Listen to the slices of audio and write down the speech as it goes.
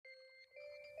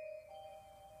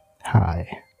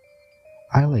Hi.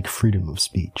 I like freedom of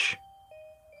speech.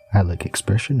 I like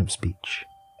expression of speech.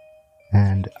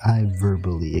 And I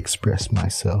verbally express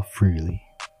myself freely.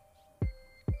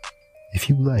 If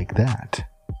you like that,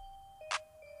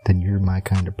 then you're my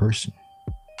kind of person.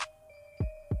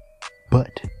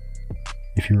 But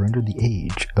if you're under the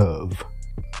age of,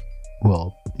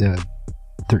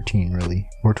 13 really,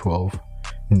 or 12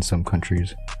 in some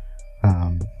countries,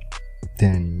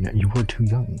 then you are too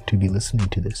young to be listening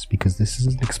to this, because this is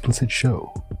an explicit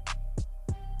show.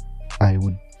 I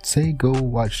would say go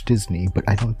watch Disney, but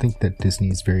I don't think that Disney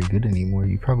is very good anymore.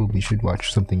 You probably should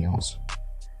watch something else.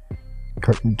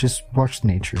 Just watch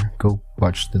nature. Go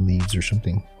watch the leaves or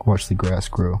something. Watch the grass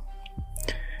grow.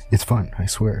 It's fun, I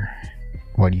swear.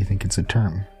 Why do you think it's a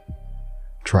term?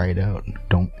 Try it out.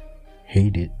 Don't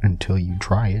hate it until you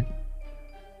try it.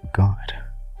 God.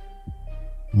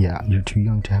 Yeah, you're too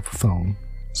young to have a phone.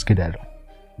 Skedaddle.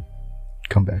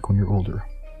 Come back when you're older.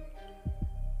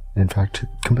 In fact,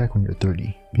 come back when you're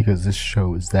 30, because this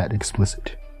show is that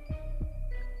explicit.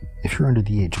 If you're under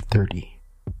the age of 30,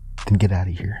 then get out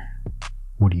of here.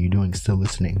 What are you doing still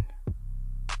listening?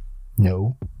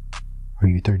 No? Are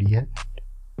you 30 yet?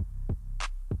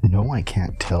 No, I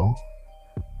can't tell.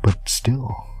 But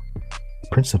still,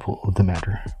 principle of the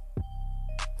matter.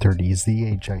 30 is the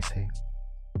age, I say.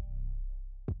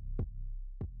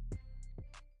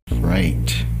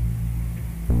 Right.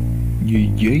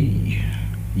 Yay.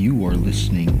 You are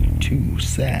listening to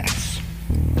SAS,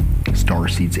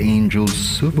 Starseed's Angels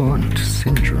Savant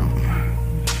Syndrome,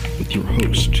 with your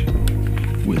host,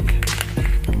 with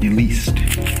the least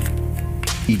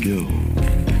ego.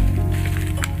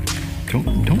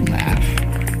 Don't laugh.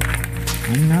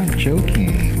 I'm not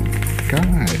joking.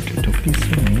 God, don't be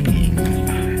so mean.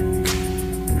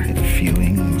 I have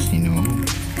feelings,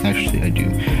 Actually, I do.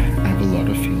 I have a lot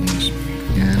of feelings,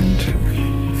 and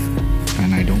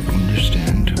I don't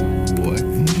understand what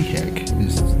in the heck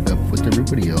is up with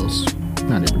everybody else.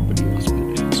 Not everybody else,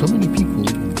 but so many people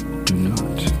do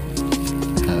not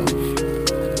have.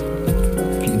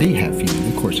 They have feelings.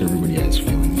 Of course, everybody has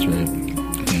feelings, right?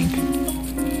 I think.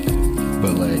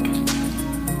 But,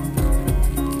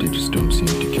 they just don't seem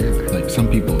to care. Some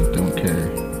people don't care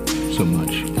so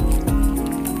much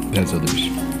as others.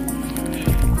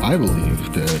 I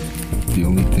believe that the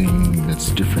only thing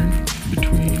that's different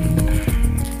between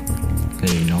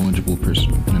a knowledgeable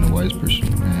person and a wise person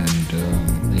and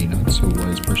a not so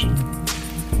wise person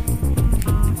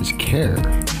is care.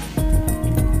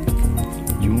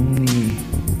 You only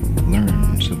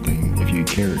learn something if you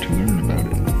care to learn about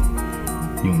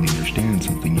it. You only understand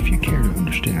something if you care to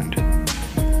understand.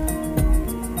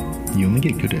 You only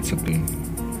get good at something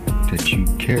that you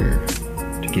care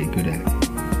to get good at.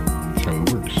 That's how it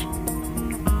works.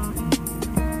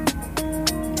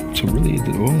 So really, it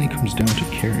only comes down to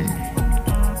caring.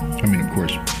 I mean, of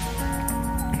course,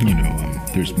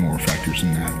 there's more factors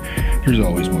than that. There's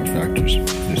always more factors.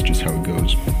 That's just how it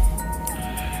goes.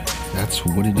 That's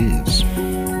what it is.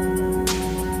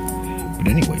 But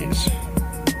anyways,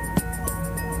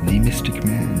 the Mystic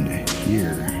Man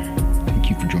here. Thank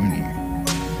you for joining.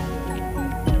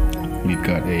 We've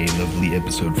got a lovely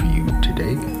episode for you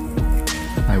today.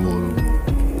 I will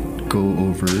go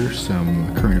over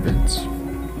some current events,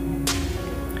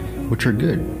 which are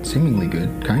good, seemingly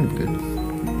good, kind of good.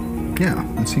 Yeah,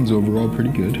 it seems overall pretty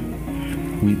good.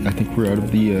 I think we're out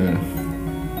of the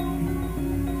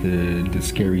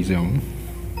scary zone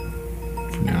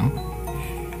for now.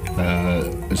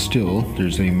 Still,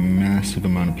 there's a massive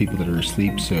amount of people that are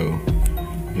asleep, so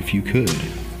if you could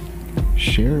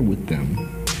share with them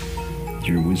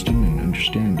your wisdom and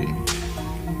understanding,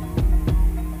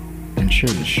 and share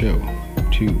the show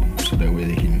too, so that way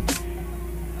they can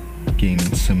gain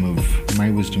some of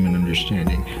my wisdom and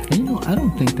understanding. And I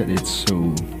don't think that it's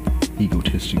so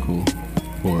egotistical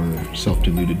or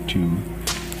self-deluded to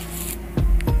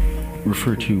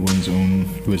refer to one's own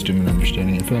wisdom and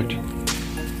understanding. In fact,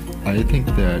 I think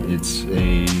that it's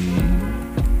a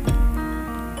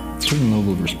certain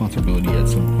level of responsibility at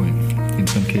some point, in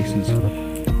some cases,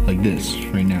 like this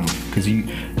right now, because you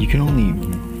can only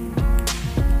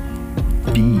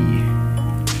be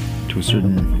to a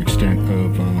certain extent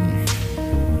of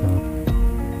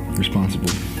responsible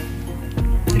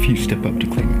if you step up to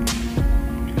claim it,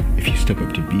 if you step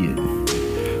up to be it.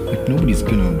 Nobody's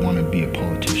gonna want to be a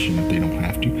politician if they don't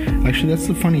have to. Actually, that's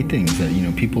the funny thing, is that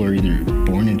people are either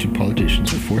born into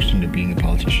politicians or forced into being a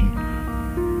politician,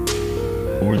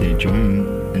 or they join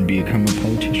and become a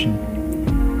politician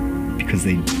because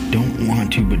they don't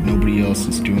want to, but nobody else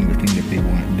is doing the thing that they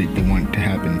want to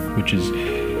happen, which is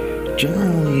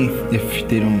generally, if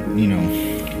they don't,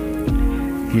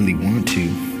 really want to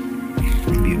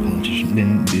be a politician,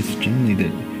 then it's generally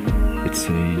that it's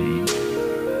a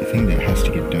thing that has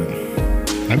to get done.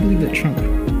 I believe that Trump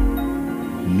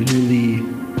literally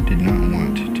did not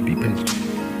want to be president,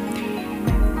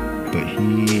 but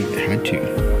he had to.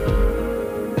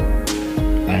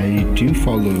 I do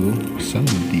follow some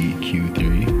of the Q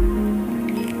theory,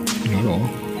 not all.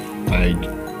 I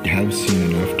have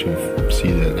seen enough to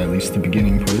see that at least the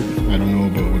beginning part. I don't know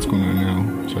about what's going on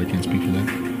now, so I can't speak for that.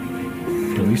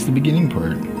 But at least the beginning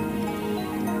part,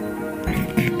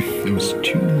 it was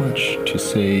too much to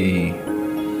say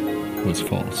was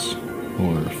false,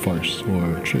 or farce,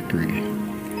 or trickery.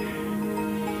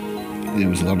 There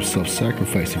was a lot of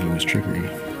self-sacrifice if it was trickery.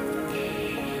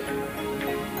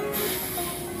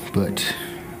 But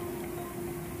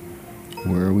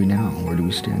where are we now? Where do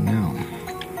we stand now?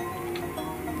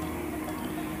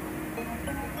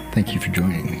 Thank you for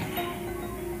joining.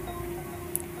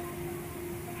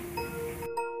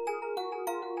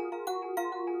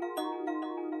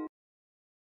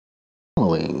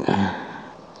 Following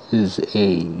is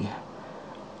a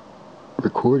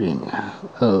recording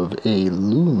of a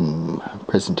Loom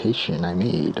presentation I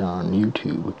made on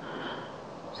YouTube.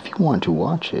 If you want to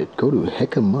watch it, go to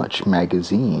Hecka Much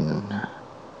Magazine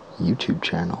YouTube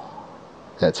channel.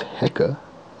 That's Hecka,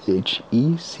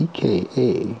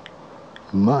 Hecka,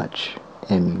 Much,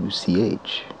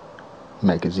 MUCH,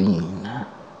 Magazine.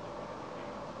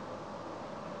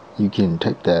 You can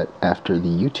type that after the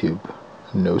YouTube,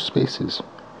 no spaces.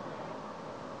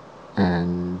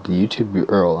 And the YouTube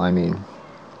URL,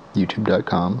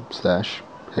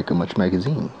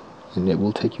 youtube.com/HeckaMuchMagazine, and it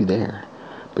will take you there.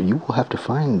 But you will have to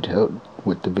find out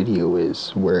what the video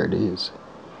is, where it is.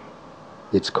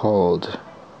 It's called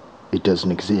It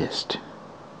Doesn't Exist,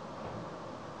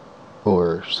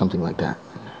 or something like that.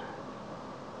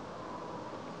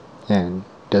 And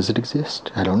does it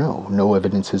exist? I don't know. No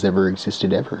evidence has ever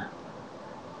existed ever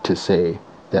to say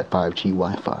that 5G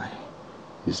Wi-Fi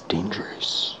is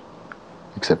dangerous.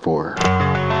 Except for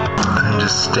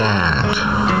understand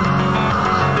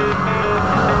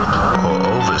or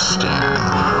overstand.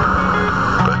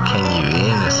 But can you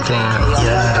understand?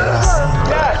 Yes.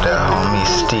 The homie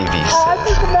Stevie said.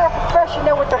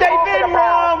 They've been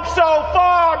wrong so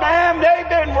far, man. They've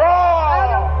been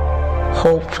wrong.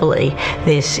 Hopefully,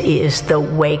 this is the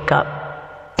wake up.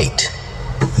 Right.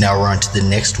 Now we're on to the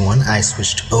next one. I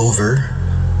switched over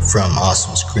from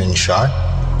Awesome Screenshot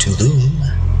to Loom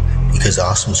because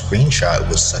Awesome Screenshot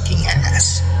was sucking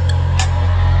ass.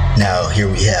 Now here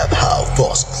we have how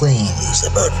false claims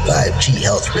about 5G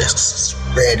health risks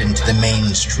spread into the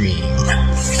mainstream.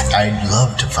 I'd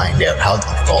love to find out how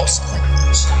the false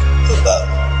claims about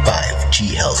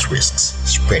 5G health risks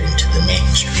spread into the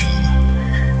mainstream.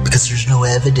 Because there's no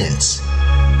evidence.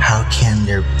 How can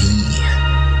there be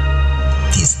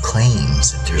these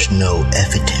claims if there's no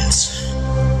evidence?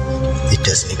 It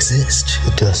doesn't exist.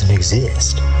 It doesn't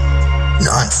exist.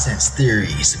 Nonsense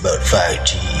theories about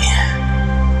 5G.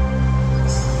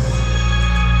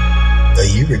 A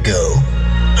year ago,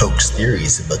 hoax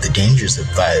theories about the dangers of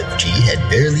 5G had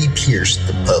barely pierced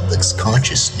the public's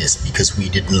consciousness because we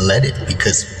didn't let it,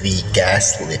 because we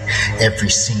gaslit every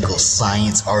single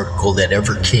science article that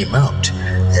ever came out,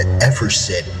 that ever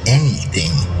said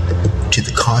anything to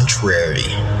the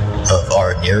contrary of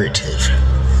our narrative.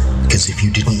 Because if you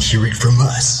didn't hear it from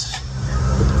us,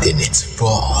 then it's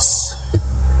false.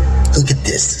 Look at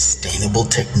this sustainable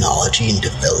technology and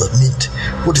development.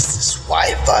 What is this?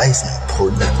 Wi-Fi is an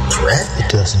important threat? It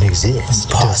doesn't exist. It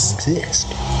doesn't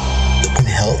exist. In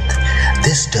health,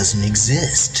 this doesn't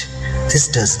exist. This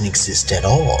doesn't exist at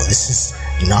all. This is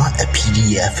not a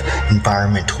PDF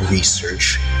environmental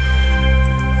research.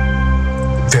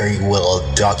 Very well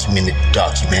documented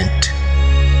document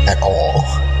at all.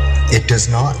 It does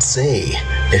not say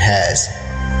it has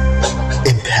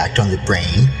impact on the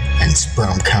brain and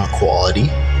sperm count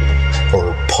quality,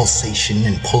 or pulsation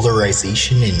and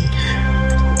polarization and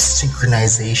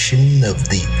synchronization of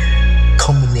the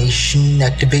culmination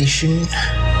activation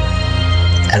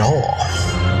at all.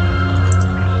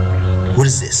 What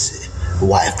is this?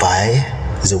 Wi-Fi?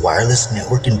 Is a wireless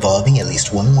network involving at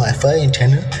least one Wi-Fi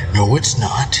antenna? No, it's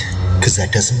not, because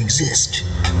that doesn't exist.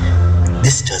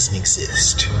 This doesn't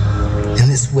exist. In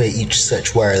this way, each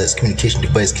such wireless communication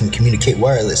device can communicate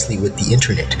wirelessly with the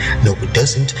internet. No, it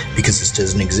doesn't, because this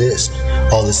doesn't exist.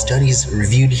 All the studies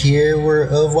reviewed here were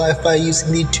of Wi-Fi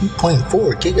using the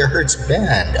 2.4 gigahertz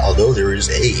band, although there is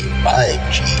a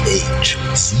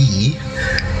 5GHz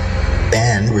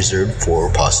band reserved for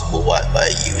possible Wi-Fi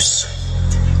use.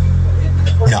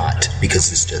 Not because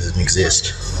this doesn't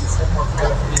exist.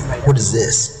 What is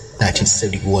this?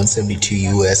 1971-72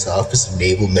 U.S. Office of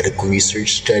Naval Medical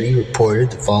Research study reported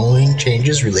the following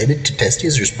changes related to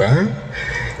testes or sperm?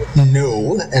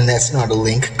 No, and that's not a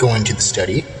link going to the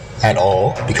study at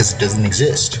all because it doesn't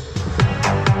exist.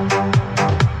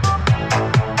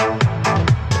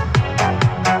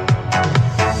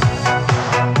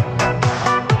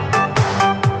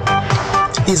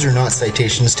 These are not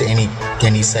citations to any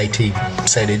citing,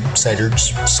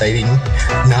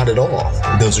 not at all.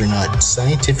 Those are not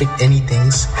scientific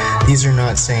anythings. These are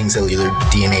not saying cellular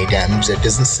DNA damage. That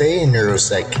doesn't say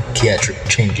neuropsychiatric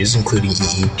changes, including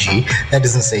EEG. That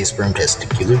doesn't say sperm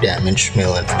testicular damage,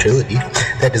 male infertility.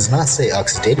 That does not say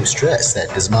oxidative stress.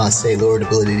 That does not say lowered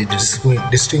ability to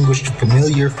distinguish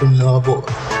familiar from novel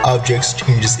objects,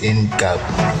 changes in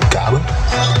GABA.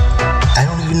 I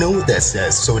don't even know what that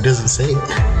says, so it doesn't say it.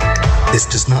 This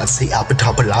does not say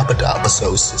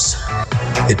apatopalapadopasosis.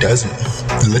 It doesn't,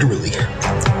 literally.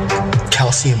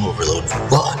 Calcium overload,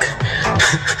 fuck.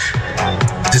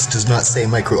 This does not say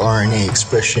microRNA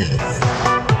expression.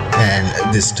 And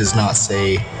this does not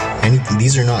say anything.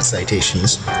 These are not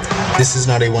citations. This is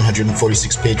not a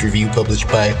 146-page review published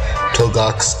by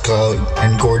Tolgox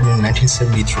and Gordon in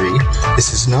 1973.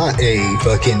 This is not a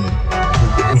fucking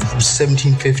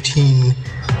 1715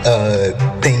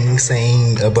 thing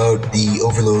saying about the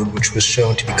overload, which was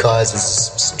shown to be caused as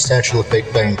a substantial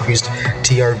effect by increased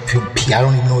TRP. I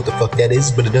don't even know what the fuck that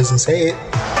is, but it doesn't say it.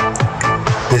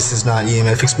 This is not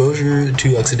EMF exposure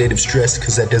to oxidative stress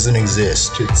because that doesn't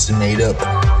exist. It's made up.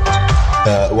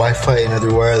 Wi-Fi and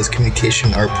other wireless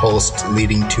communication are pulsed,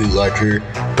 leading to larger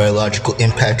biological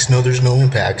impacts. No, there's no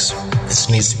impacts. This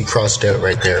needs to be crossed out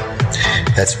right there.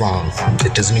 That's wrong.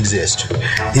 It doesn't exist.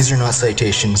 These are not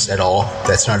citations at all.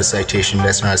 That's not a citation.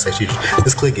 That's not a citation.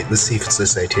 Let's click it. Let's see if it's a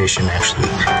citation, actually.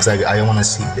 Because I want to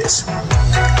see this.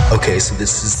 Okay, so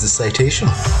this is the citation.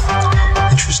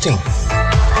 Interesting.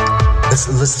 Let's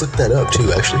look that up,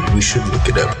 too, actually. We should look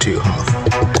it up, too, huh?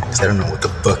 Because I don't know what the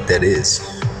fuck that is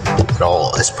at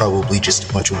all. It's probably just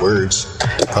a bunch of words.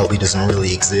 Probably doesn't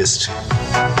really exist.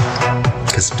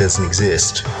 Because it doesn't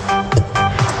exist.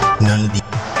 None of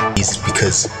these,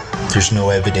 because there's no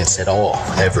evidence at all,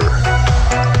 ever.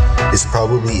 This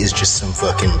probably is just some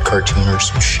fucking cartoon or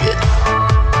some shit.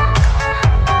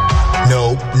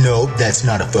 No, that's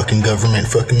not a fucking government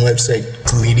fucking website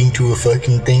leading to a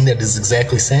fucking thing that is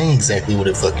exactly saying exactly what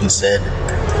it fucking said.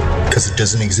 Because it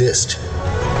doesn't exist.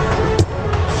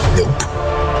 Nope.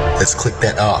 Let's click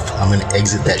that off. I'm gonna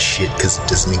exit that shit because it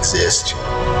doesn't exist.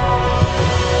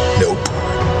 Nope.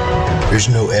 There's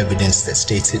no evidence that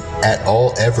states it at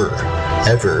all, ever.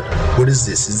 What is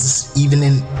this? Is this even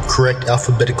in correct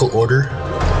alphabetical order?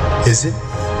 Is it?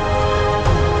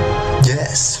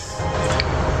 Yes.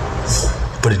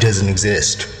 But it doesn't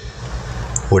exist.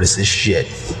 What is this shit?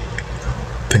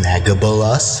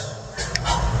 Panagabalas?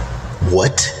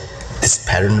 What? This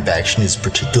pattern of action is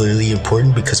particularly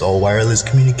important because all wireless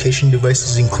communication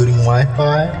devices, including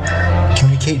Wi-Fi,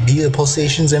 communicate via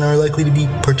pulsations and are likely to be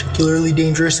particularly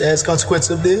dangerous as a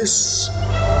consequence of this.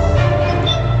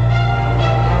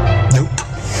 Nope.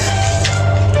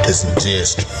 Doesn't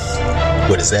exist.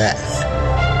 What is that?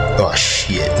 Oh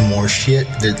shit, more shit?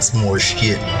 That's more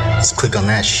shit. Let's click on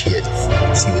that shit.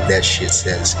 See what that shit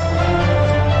says.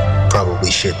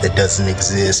 Probably shit that doesn't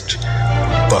exist.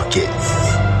 Fuck it.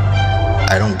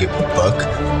 I don't give a fuck.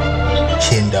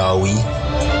 Hindawi.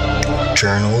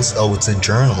 Journals. Oh, it's a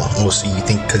journal. Oh, so you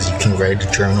think because you can write a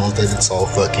journal that it's all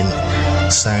fucking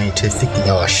scientific?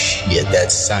 Oh shit,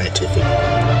 that's scientific.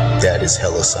 That is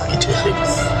hella scientific.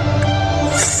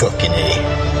 Fucking A.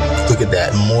 Look at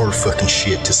that. More fucking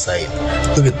shit to cite.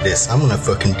 Look at this. I'm gonna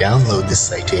fucking download this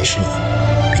citation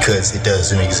because it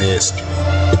doesn't exist.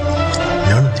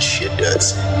 None of this shit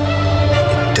does.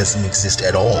 It doesn't exist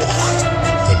at all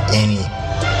in any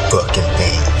fucking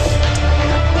thing.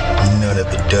 None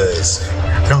of it does.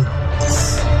 I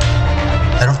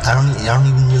don't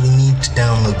even really need to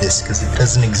download this because it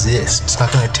doesn't exist. It's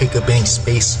not gonna take up any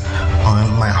space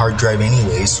on my hard drive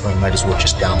anyways, so I might as well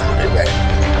just download it, right?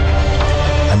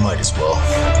 I might as well.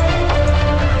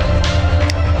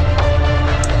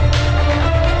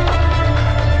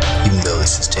 Even though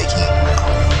this is taking a while.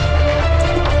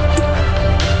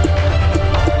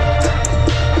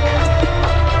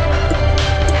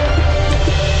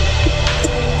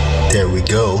 There we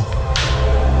go.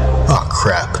 Oh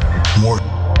crap. More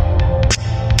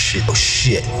shit. Oh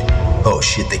shit. Oh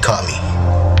shit, they caught me.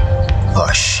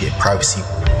 Oh shit, privacy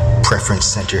preference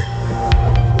center.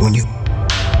 When you...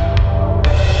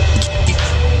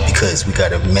 Because we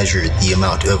gotta measure the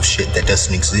amount of shit that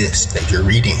doesn't exist that you're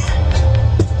reading.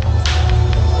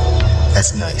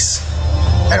 That's nice.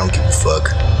 I don't give a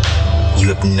fuck. You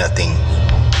have nothing.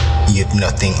 You have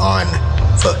nothing on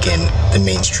fucking the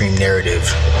mainstream narrative.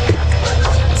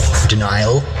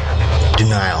 Denial.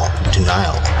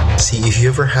 See, if you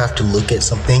ever have to look at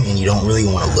something and you don't really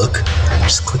want to look,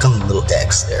 just click on the little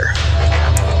X there.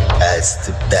 That's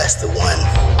the one.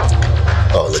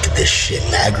 Oh, look at this shit.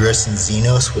 Magros and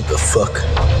Xenos? What the fuck?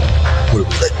 What are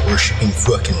we, like, worshipping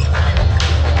fucking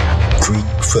Greek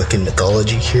fucking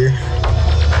mythology here?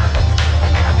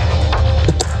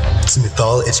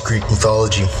 It's Greek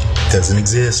mythology. It doesn't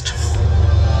exist.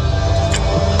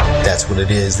 That's what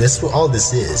it is. That's what all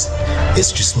this is.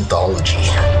 It's just mythology.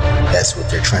 That's what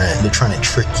they're trying to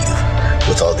trick you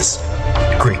with all this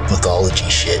Greek mythology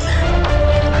shit.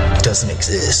 It doesn't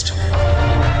exist.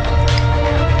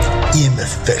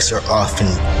 EMF effects are often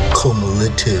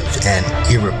cumulative and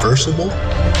irreversible.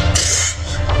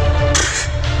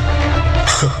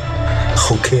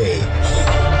 Okay,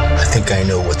 I think I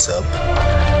know what's up.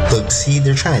 Look, see,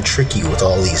 they're trying to trick you with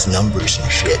all these numbers and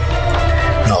shit,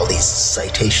 and all these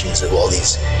citations of all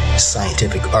these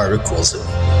scientific articles of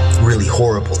really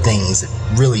horrible things that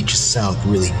really just sound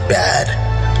really bad.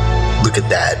 Look at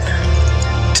that.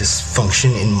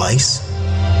 Dysfunction in mice.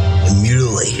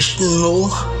 Mutilational.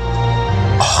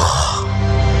 Oh,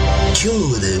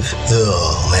 cumulative.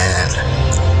 Oh man,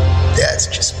 that's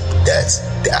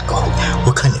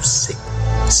what kind of sick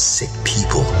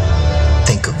people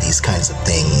think of these kinds of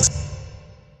things.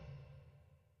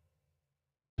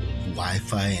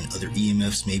 Wi-Fi and other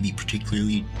EMFs may be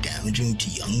particularly damaging to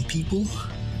young people.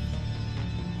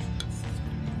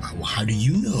 How do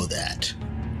you know that?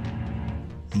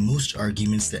 Most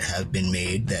arguments that have been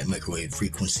made that microwave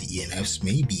frequency EMFs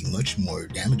may be much more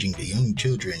damaging to young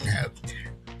children have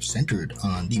centered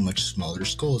on the much smaller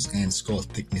skulls and skull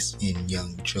thickness in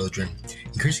young children,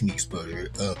 increasing the exposure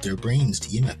of their brains to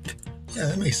EMF. Yeah,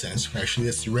 that makes sense. Actually,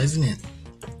 that's the resonant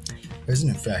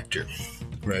factor,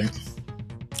 right?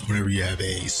 Whenever you have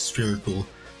a spherical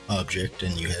object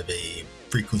and you have a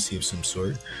frequency of some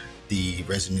sort, the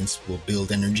resonance will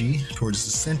build energy towards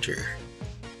the center.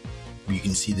 You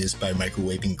can see this by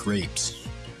microwaving grapes.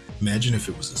 Imagine if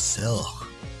it was a cell.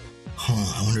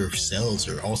 I wonder if cells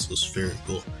are also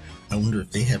spherical. I wonder if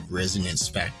they have resonance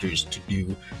factors to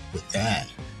do with that.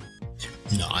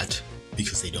 Not,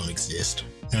 because they don't exist.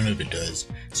 None of it does.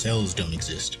 Cells don't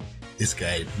exist. This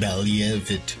guy, Baliev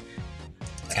et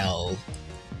al.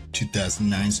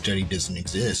 2009 study doesn't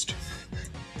exist.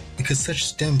 Because such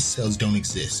stem cells don't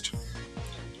exist.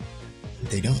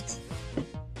 They don't.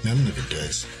 None of it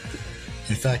does.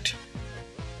 In fact,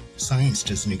 science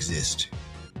doesn't exist.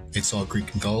 It's all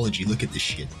Greek mythology. Look at this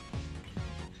shit.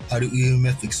 How do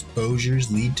EMF exposures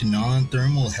lead to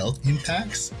non-thermal health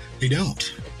impacts? They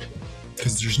don't.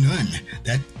 Because there's none.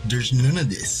 There's none of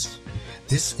this.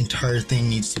 This entire thing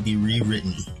needs to be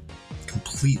rewritten.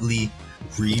 Completely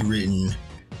rewritten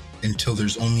until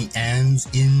there's only ands,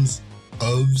 ins,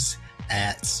 ofs,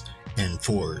 ats, and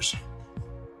fors.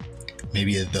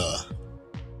 Maybe a the.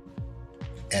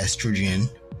 Estrogen.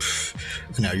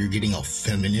 Now you're getting all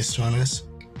feminist on us?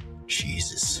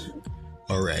 Jesus.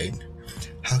 Alright.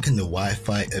 How can the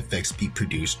Wi-Fi effects be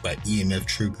produced by EMF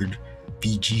triggered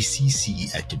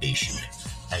VGCC activation?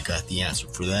 I got the answer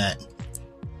for that.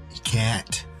 You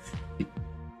can't.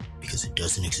 Because it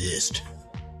doesn't exist.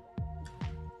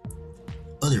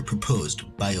 Other proposed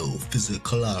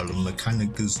biophysical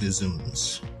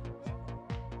mechanisms.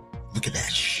 Look at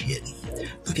that shit.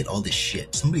 Look at all this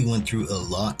shit. Somebody went through a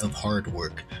lot of hard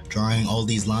work drawing all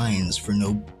these lines for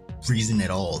no reason at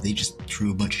all. They just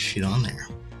threw a bunch of shit on there.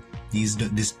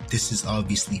 This is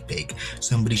obviously fake.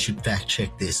 Somebody should fact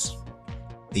check this.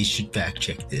 They should fact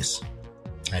check this.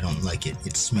 I don't like it.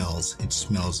 It smells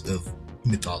of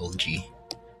mythology.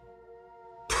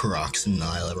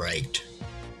 Peroxynitrite.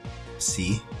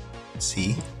 See?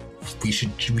 We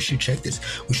should check this.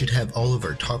 We should have all of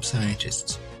our top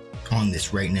scientists on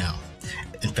this right now.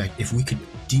 In fact, if we could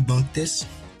debunk this,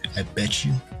 I bet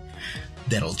you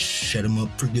that'll shut them up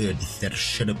for good. That'll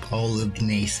shut up all of the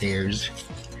naysayers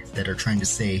that are trying to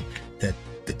say that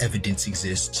the evidence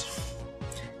exists.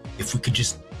 If we could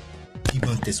just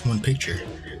debunk this one picture,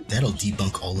 that'll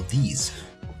debunk all of these.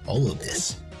 All of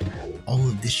this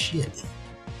shit.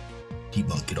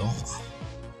 Debunk it all.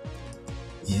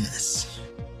 Yes.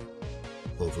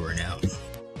 Over and out.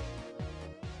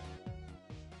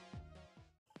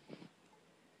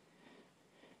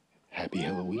 Happy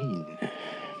Halloween.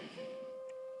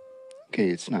 Okay,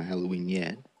 it's not Halloween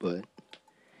yet, but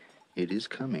it is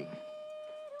coming.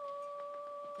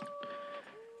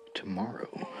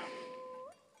 Tomorrow.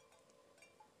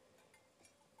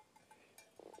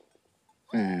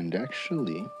 And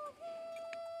actually,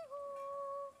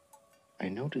 I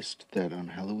noticed that on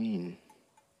Halloween,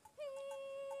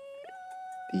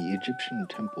 the Egyptian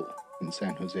temple in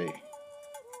San Jose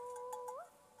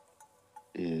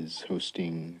is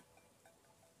hosting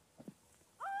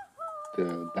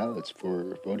the ballots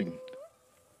for voting.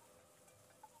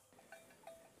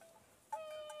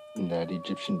 And that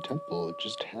Egyptian temple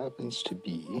just happens to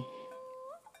be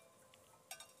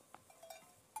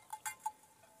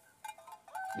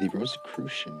the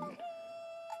Rosicrucian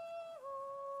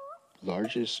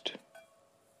largest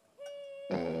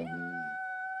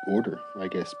order, I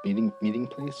guess, meeting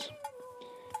place.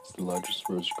 It's the largest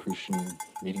Rosicrucian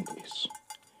meeting place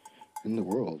in the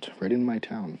world, right in my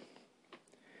town.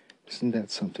 Isn't that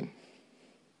something?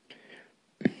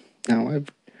 Now,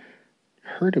 I've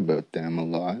heard about them a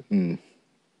lot, and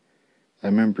I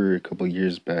remember a couple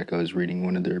years back I was reading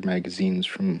one of their magazines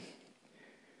from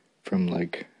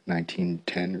like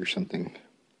 1910 or something.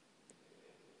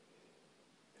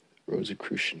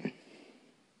 Rosicrucian.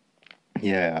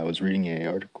 Yeah, I was reading an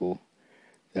article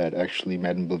that actually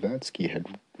Madame Blavatsky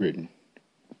had written.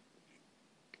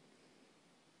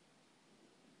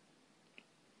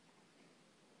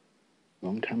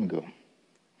 Long time ago.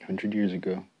 100 years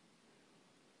ago.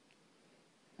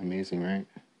 Amazing, right?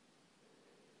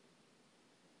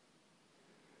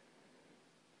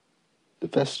 The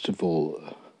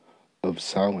festival of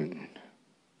Samhain.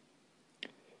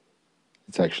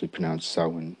 It's actually pronounced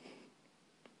Samhain.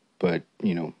 But,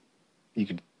 you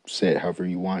could say it however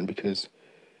you want because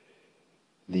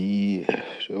the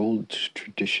old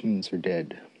traditions are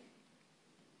dead.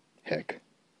 Heck.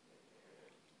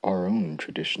 Our own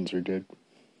traditions are dead.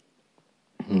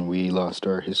 And we lost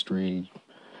our history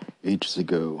ages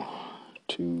ago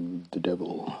to the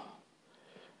devil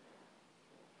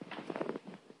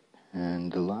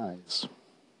and the lies.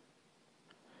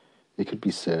 It could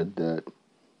be said that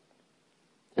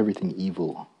everything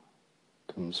evil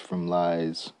comes from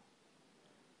lies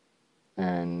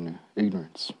and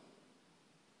ignorance.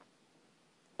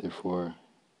 Therefore,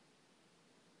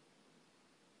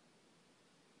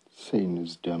 Satan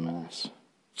is dumbass.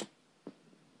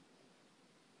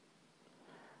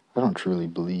 I don't truly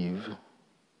believe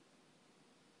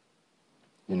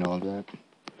in all that.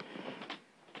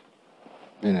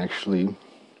 And actually,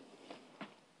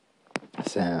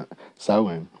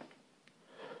 Samhain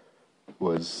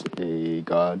was a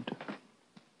god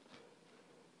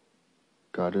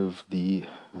of the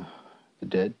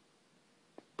dead,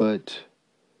 but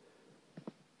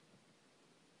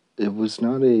it was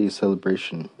not a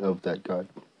celebration of that god.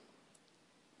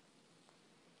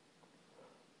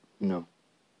 No.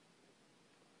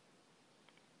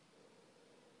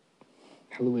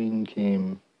 Halloween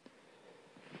came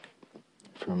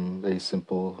from a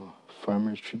simple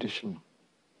farmer's tradition.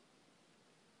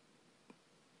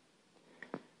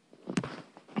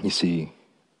 You see,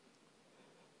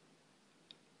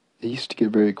 it used to get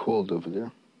very cold over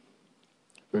there.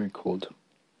 Very cold.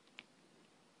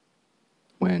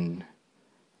 When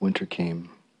winter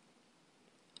came,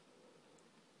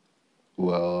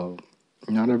 well,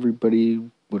 not everybody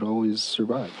would always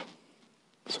survive.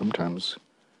 Sometimes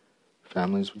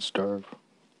families would starve.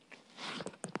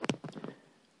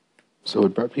 So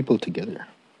it brought people together.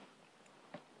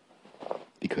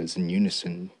 Because in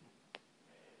unison,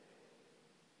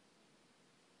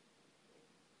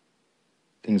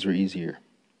 things were easier.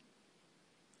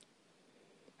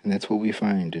 And that's what we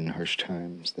find in harsh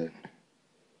times, that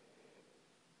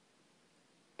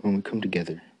when we come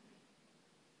together,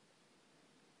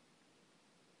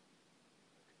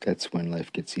 that's when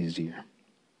life gets easier.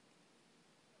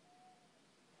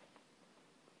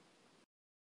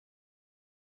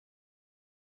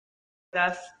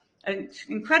 Us, an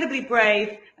incredibly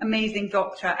brave, amazing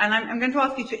doctor. And I'm going to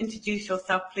ask you to introduce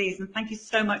yourself, please. And thank you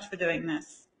so much for doing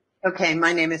this. Okay,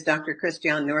 my name is Dr.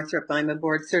 Christiane Northrup. I'm a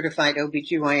board-certified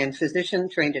OBGYN physician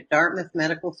trained at Dartmouth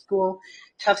Medical School,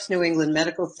 Tufts New England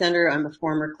Medical Center. I'm a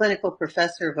former clinical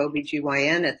professor of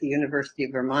OBGYN at the University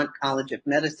of Vermont College of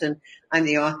Medicine. I'm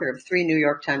the author of 3 New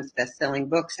York Times best-selling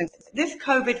books. This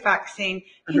COVID vaccine,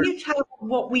 can you tell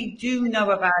what we do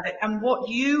know about it and what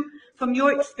you, from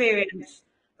your experience,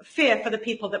 fear for the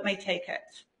people that may take it?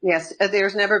 Yes,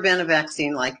 there's never been a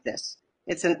vaccine like this.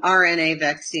 It's an RNA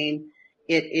vaccine.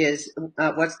 It is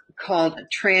what's called a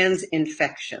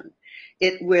transinfection.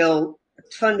 It will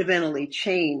fundamentally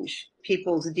change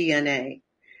people's DNA.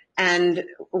 And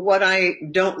what I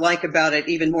don't like about it,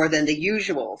 even more than the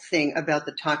usual thing about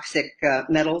the toxic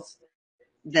metals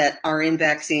that are in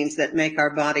vaccines that make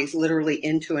our bodies literally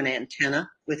into an antenna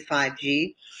with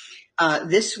 5G,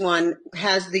 this one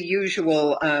has the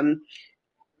usual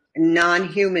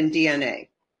non-human DNA.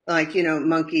 like,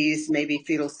 monkeys, maybe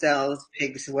fetal cells,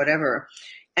 pigs, whatever.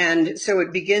 And so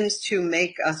it begins to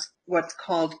make us what's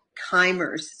called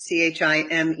chimers,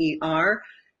 CHIMER,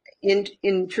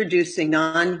 introducing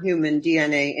non-human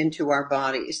DNA into our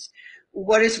bodies.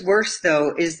 What is worse,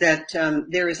 though, is that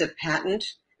there is a patent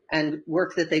and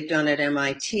work that they've done at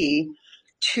MIT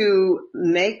to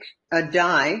make a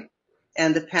dye,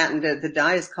 and the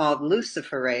dye is called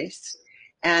luciferase.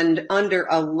 And under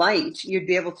a light, you'd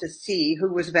be able to see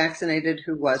who was vaccinated,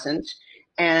 who wasn't.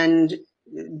 And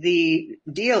the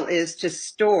deal is to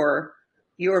store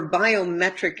your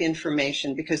biometric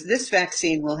information, because this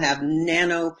vaccine will have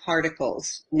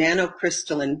nanoparticles,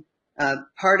 nanocrystalline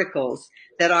particles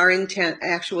that are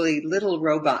actually little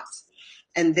robots,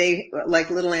 and they like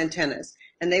little antennas,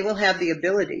 and they will have the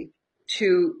ability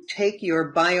to take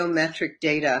your biometric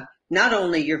data, not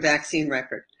only your vaccine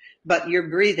record, but your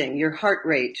breathing, your heart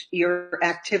rate, your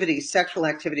activities, sexual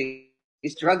activities,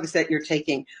 drugs that you're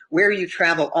taking, where you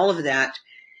travel, all of that,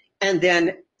 and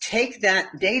then take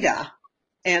that data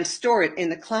and store it in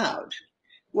the cloud.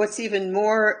 What's even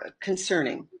more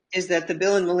concerning is that the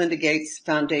Bill and Melinda Gates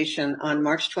Foundation on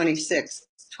March 26,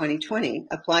 2020,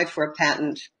 applied for a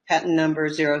patent number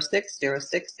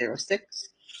 060606,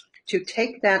 to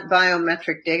take that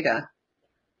biometric data,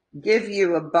 give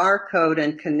you a barcode,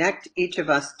 and connect each of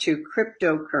us to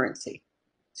cryptocurrency,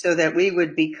 so that we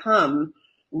would become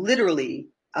literally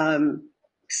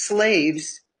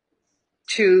slaves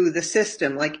to the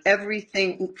system. Like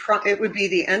everything, it would be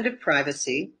the end of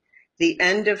privacy, the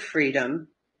end of freedom,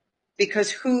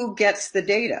 because who gets the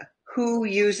data? Who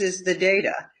uses the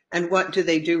data? And what do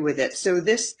they do with it? So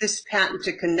this patent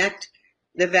to connect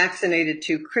the vaccinated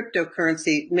to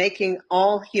cryptocurrency, making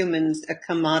all humans a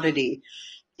commodity,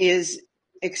 is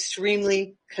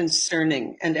extremely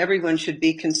concerning. And everyone should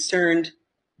be concerned,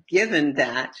 given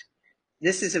that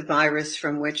this is a virus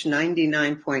from which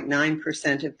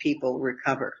 99.9% of people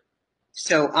recover.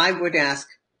 So I would ask,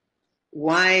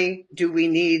 why do we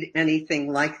need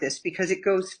anything like this? Because it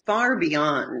goes far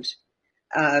beyond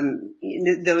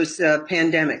those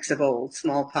pandemics of old,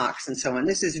 smallpox and so on.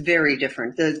 This is very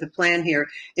different. The plan here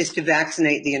is to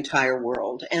vaccinate the entire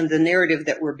world. And the narrative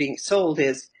that we're being sold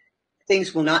is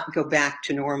things will not go back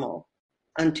to normal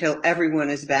until everyone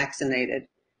is vaccinated.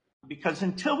 Because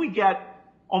until we get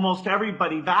almost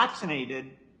everybody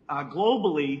vaccinated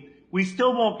globally, we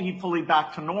still won't be fully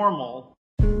back to normal.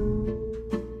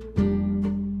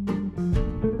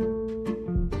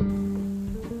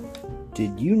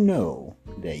 Did you know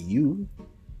that you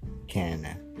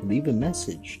can leave a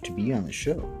message to be on the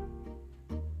show?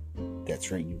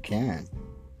 That's right, you can.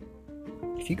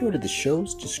 If you go to the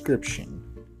show's description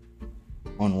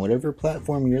on whatever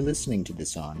platform you're listening to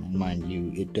this on, and mind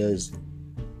you, it does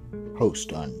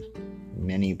host on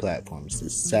many platforms.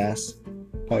 This SaaS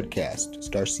podcast,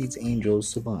 Starseeds Angels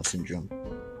Savant Syndrome,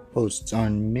 hosts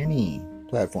on many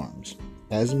platforms,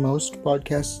 as most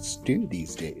podcasts do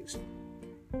these days.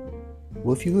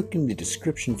 Well, if you look in the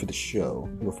description for the show,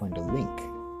 you'll find a link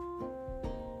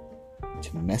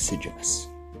to message us.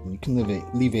 And you can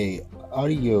leave a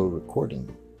audio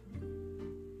recording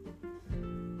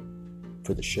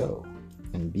for the show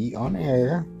and be on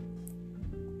air,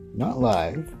 not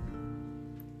live,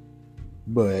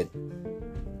 but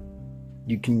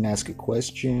you can ask a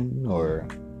question or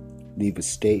leave a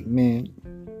statement.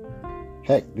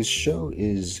 Heck, this show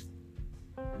is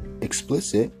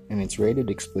explicit, and it's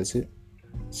rated explicit,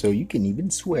 so you can even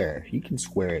swear. You can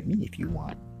swear at me if you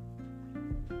want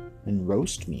and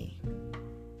roast me,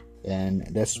 and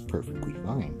that's perfectly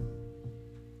fine.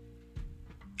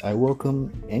 I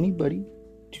welcome anybody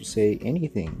to say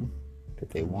anything that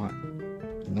they want,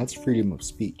 and that's freedom of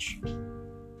speech,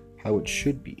 how it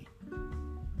should be.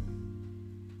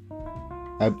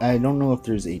 I don't know if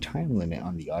there's a time limit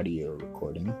on the audio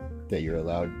recording that you're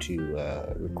allowed to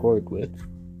record with,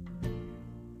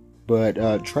 but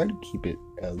try to keep it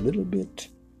a little bit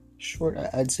short.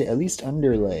 I'd say at least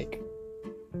under like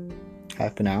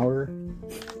half an hour,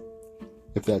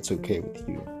 if that's okay with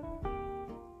you.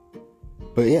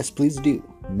 But yes, please do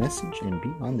message and be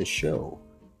on the show.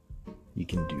 You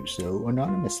can do so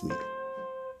anonymously.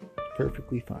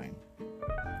 Perfectly fine.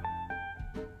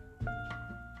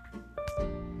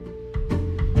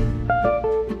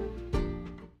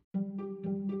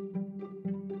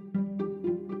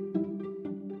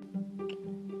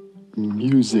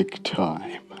 Music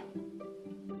time.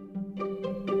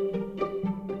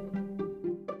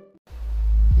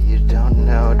 You don't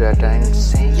know that I'm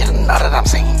singing. You don't know that I'm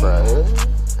singing, bro.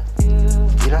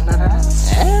 You don't know that I'm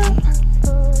singing.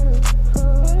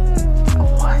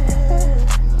 What?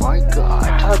 My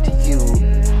God, how do you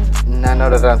not know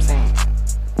that I'm singing?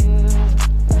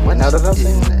 Know what I'm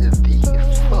saying?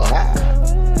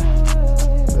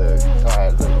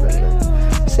 Alright,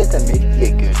 look. Said that made you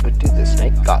get good, but do the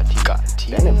snake got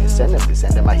teeth. Venomous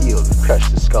under my heels and crush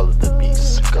the skull of the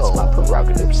beast. That's my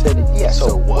prerogative, said it, yeah,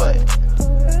 so what?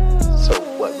 So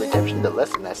what? Redemption, the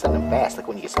lesson I send them fast, like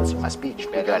when you censor my speech.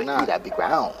 You gotta eat, I be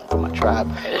ground for my tribe.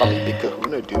 Call me Big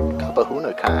Kahuna, dude,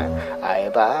 Kapahuna kind. Eye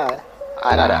to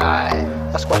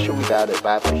eye. I squash you without a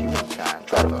vibe for humankind.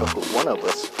 Try to fuck with one of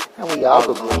us, and we all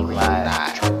go green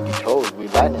line. Truth be told, we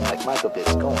lightning like Michael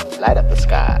Bits going light up the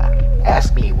sky.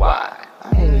 Ask me why.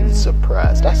 I ain't even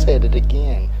surprised. I said it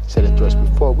again. Said it twice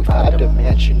before. We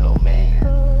five-dimensional, man.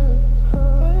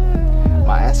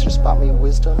 My answers spot me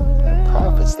wisdom and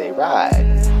prophets they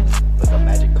ride like a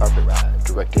magic carpet ride.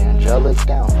 Direct angelic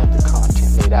download the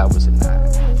content 8 hours a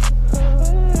night.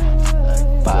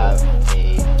 Like 5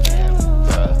 a.m.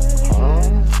 bruh. Huh?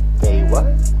 They what?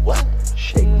 What?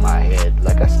 Shake my head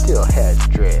like I still had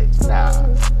dreads. Nah,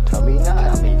 tell me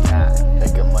not.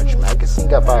 Like a much magazine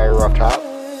got fire off top.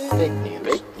 Fake news.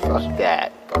 Fuck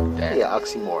that. Yeah,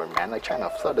 oxymoron, man. Like trying to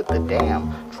flood at the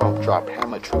dam. Trump dropped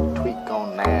hammer, true tweak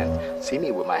on land. See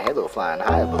me with my halo flying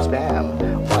high above spam.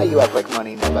 Why you act like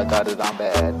money never got it on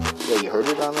bad? Yeah, you heard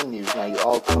it on the news, now you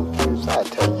all confused. I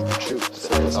tell you the truth,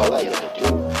 so that's all I ever do.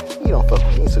 You don't fuck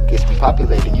with me, so gets me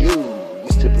populating you.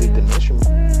 Used to believe the mission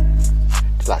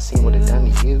till I seen what it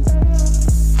done to you.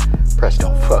 Press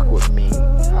don't fuck with me.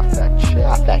 I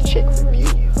fact check review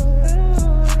you.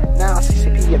 Now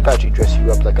CCP and Fauci dress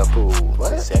you up like a fool.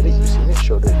 What? Said it, you seen it,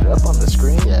 showed it up on the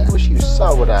screen. Yeah. Wish you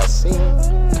saw what I seen.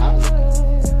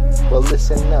 Well,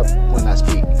 listen up when I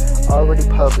speak. Already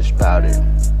published about it.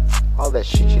 All that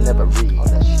shit you never read.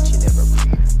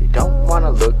 You don't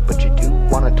wanna look, but you do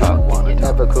wanna talk. And you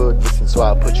never could listen, so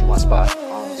I'll put you on spot.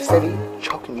 Steady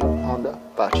choking you on the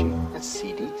Fauci and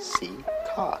CDC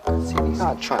cock. CDC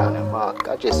not trying to mock,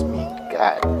 I just mean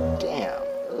goddamn.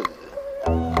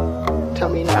 Tell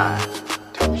me not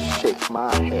to shake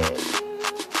my head.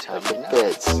 Tell me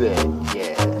bed said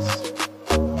yes.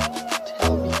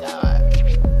 Tell me not.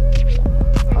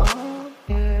 Huh?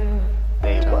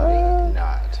 They what?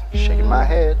 Not shaking my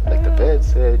head like the bed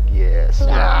said yes.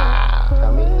 Nah.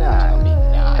 Tell me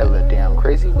not. Hella damn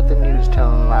crazy with the news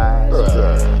telling lies.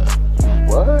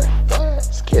 What?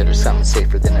 Scared of something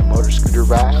safer than a motor scooter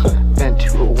ride? Vent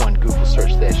 201 Google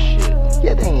search that shit.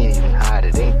 Yeah, they ain't even hide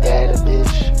it, ain't that a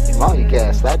bitch? Meanwhile, you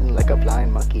gaslighting like a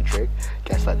blind monkey trick.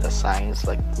 Gaslight the science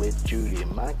like with Judy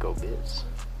and Michael Bits.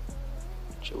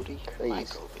 Judy crazy.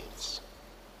 Michael Bits.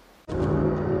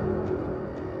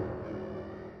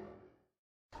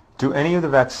 Do any of the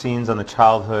vaccines on the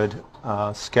childhood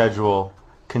schedule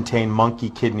contain monkey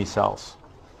kidney cells?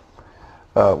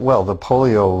 Well, the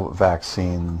polio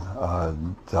vaccine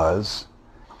does.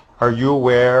 Are you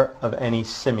aware of any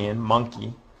simian,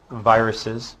 monkey,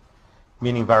 viruses,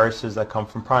 meaning viruses that come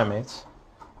from primates,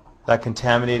 that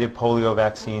contaminated polio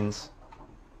vaccines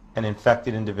and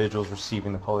infected individuals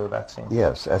receiving the polio vaccine?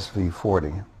 Yes,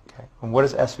 SV40. Okay. And what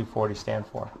does SV40 stand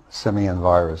for? Simian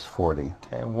virus 40.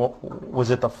 Okay. And was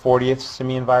it the 40th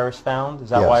simian virus found? Is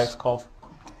that Yes. why it's called?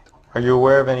 Are you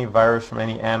aware of any virus from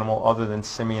any animal other than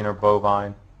simian or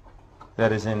bovine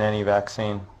that is in any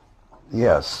vaccine?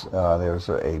 Yes, there's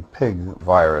a pig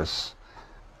virus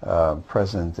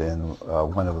present in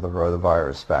one of the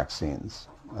rotavirus vaccines,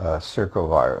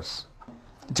 circovirus.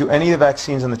 Do any of the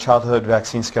vaccines in the childhood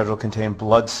vaccine schedule contain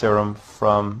blood serum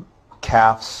from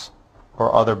calves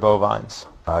or other bovines?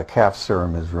 Calf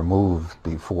serum is removed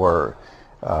before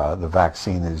the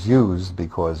vaccine is used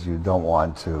because you don't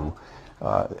want to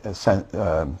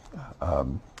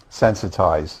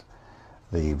sensitize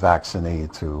the vaccinee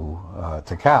to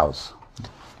cows.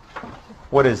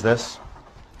 What is this?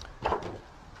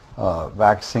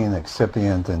 Vaccine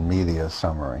excipient and media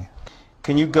summary.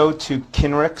 Can you go to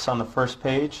Kinrix on the first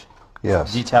page?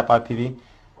 Yes. DTaP IPV.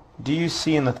 Do you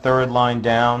see in the third line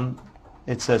down,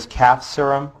 it says calf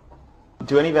serum?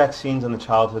 Do any vaccines on the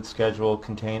childhood schedule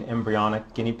contain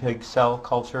embryonic guinea pig cell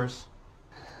cultures?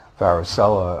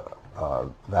 Varicella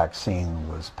vaccine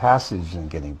was passaged in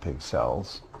guinea pig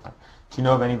cells. Do you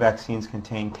know if any vaccines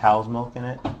contain cow's milk in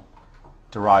it?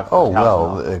 Derived from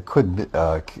cow's milk? It could be,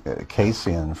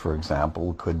 casein, for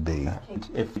example, could be.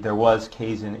 If there was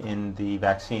casein in the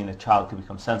vaccine, a child could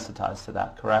become sensitized to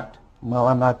that, correct? Well,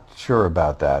 I'm not sure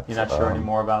about that. You're not sure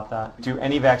anymore about that? Do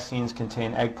any vaccines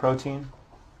contain egg protein?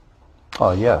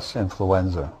 Oh, yes,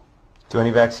 influenza. Do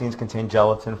any vaccines contain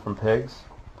gelatin from pigs?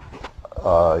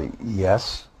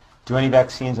 Yes. Do any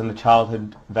vaccines on the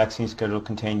childhood vaccine schedule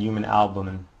contain human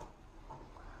albumin?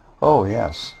 Oh,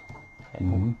 yes. Okay.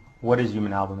 Mm-hmm. What is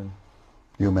human albumin?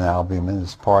 Human albumin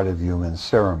is part of human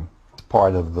serum.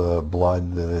 part of the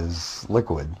blood that is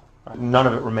liquid. None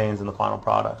of it remains in the final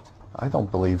product. I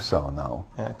don't believe so, no.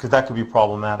 Yeah, because that could be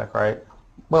problematic, right?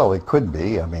 Well, it could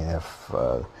be. I mean, if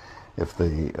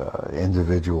the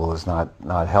individual is not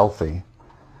healthy.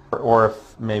 Or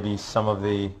if maybe some of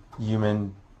the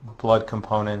human blood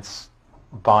components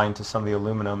bind to some of the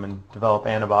aluminum and develop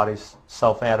antibodies,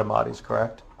 self-antibodies,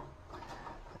 correct?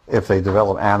 If they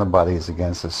develop antibodies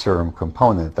against a serum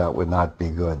component, that would not be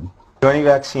good. Do any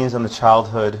vaccines on the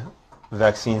childhood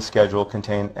vaccine schedule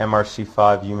contain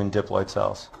MRC5 human diploid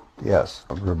cells? Yes.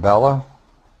 Rubella,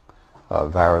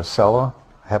 varicella,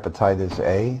 hepatitis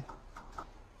A.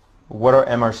 What are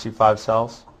MRC5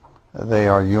 cells? They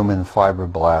are human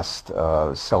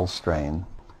fibroblast cell strain.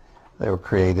 They were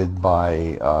created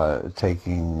by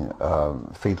taking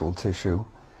fetal tissue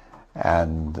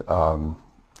and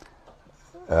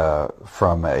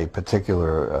from a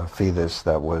particular fetus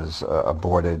that was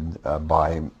aborted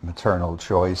by maternal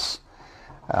choice,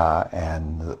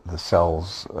 and the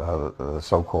cells, the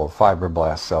so-called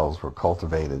fibroblast cells, were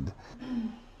cultivated.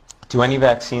 Do any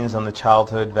vaccines on the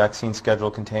childhood vaccine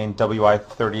schedule contain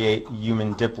WI38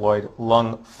 human diploid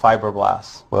lung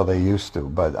fibroblasts? Well, they used to,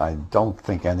 but I don't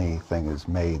think anything is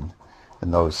made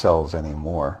in those cells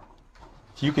anymore.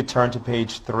 If you could turn to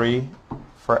page 3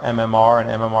 for MMR and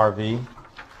MMRV,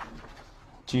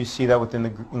 do you see that within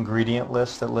the ingredient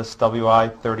list that lists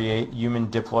WI38 human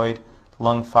diploid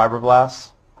lung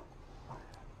fibroblasts?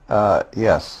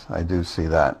 Yes, I do see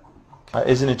that.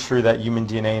 Isn't it true that human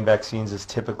DNA in vaccines is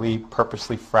typically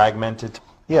purposely fragmented?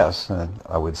 Yes, and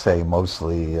I would say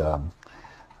mostly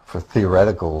for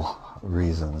theoretical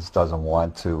reasons, doesn't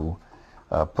want to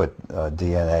put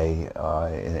DNA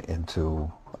into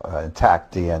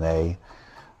intact DNA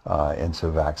into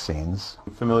vaccines.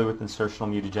 Familiar with insertional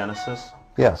mutagenesis?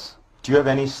 Yes. Do you have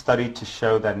any study to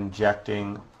show that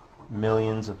injecting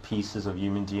millions of pieces of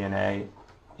human DNA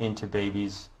into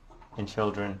babies and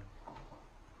children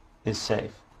is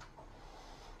safe?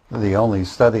 The only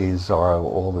studies are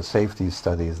all the safety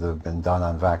studies that have been done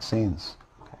on vaccines.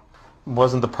 Okay.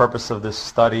 Wasn't the purpose of this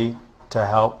study to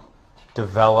help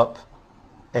develop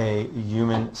a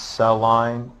human cell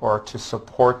line or to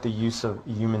support the use of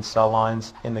human cell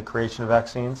lines in the creation of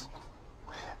vaccines?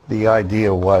 The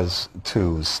idea was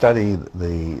to study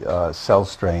the cell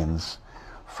strains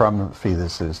from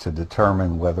fetuses to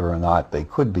determine whether or not they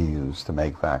could be used to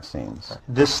make vaccines.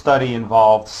 This study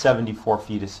involved 74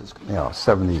 fetuses. Yeah,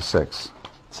 76.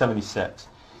 76.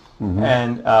 Mm-hmm.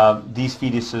 And these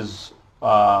fetuses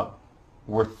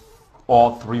were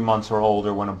all 3 months or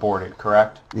older when aborted,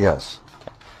 correct? Yes.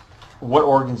 Okay. What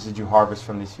organs did you harvest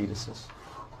from these fetuses?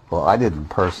 Well, I didn't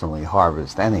personally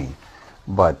harvest any,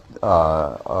 but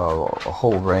a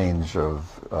whole range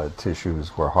of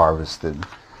tissues were harvested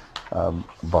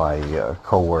by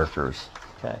co-workers.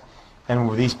 Okay.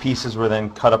 And these pieces were then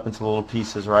cut up into little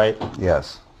pieces, right?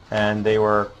 Yes. And they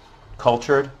were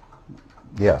cultured?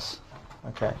 Yes.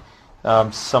 Okay.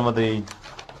 Some of the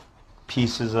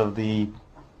pieces of the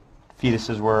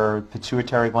fetuses were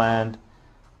pituitary gland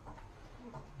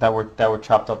that were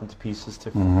chopped up into pieces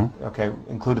to okay,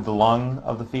 included the lung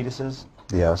of the fetuses?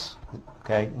 Yes.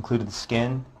 Okay, included the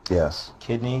skin? Yes.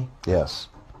 Kidney? Yes.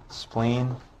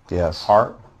 Spleen? Yes.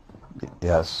 Heart?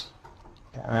 Yes.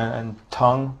 And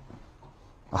tongue?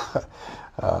 I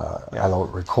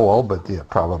don't recall, but yeah,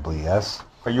 probably yes.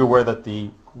 Are you aware that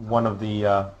one of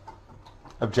the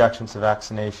objections to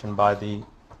vaccination by the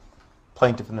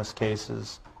plaintiff in this case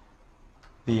is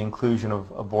the inclusion of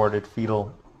aborted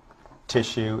fetal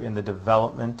tissue in the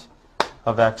development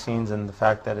of vaccines and the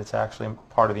fact that it's actually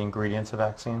part of the ingredients of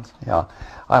vaccines? Yeah,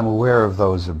 I'm aware of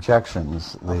those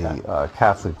objections. The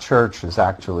Catholic Church has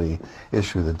actually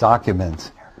issued a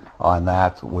document on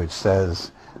that which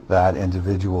says that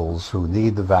individuals who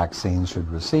need the vaccine should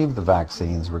receive the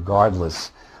vaccines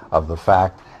regardless of the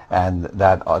fact, and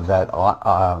that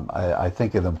I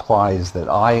think it implies that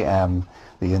I am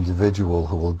the individual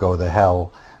who will go to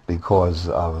hell because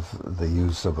of the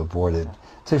use of aborted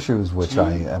tissues, which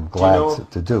I am glad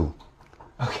to do.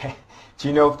 Okay. Do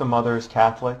you know if the mother is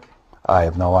Catholic? I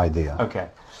have no idea. Okay.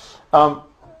 But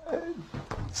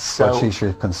she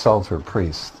should consult her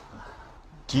priest.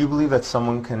 Do you believe that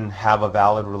someone can have a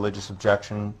valid religious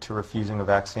objection to refusing a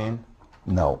vaccine?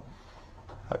 No.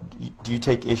 Do you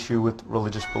take issue with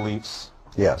religious beliefs?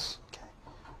 Yes.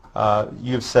 Okay.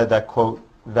 You have said that, quote,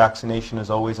 vaccination is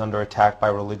always under attack by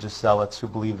religious zealots who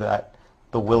believe that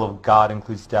the will of God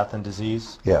includes death and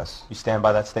disease? Yes. You stand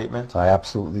by that statement? I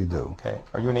absolutely do. Okay.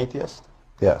 Are you an atheist?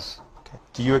 Yes. Okay.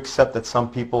 Do you accept that some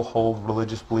people hold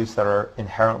religious beliefs that are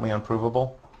inherently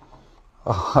unprovable?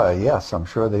 Yes, I'm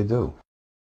sure they do.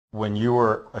 When you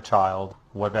were a child,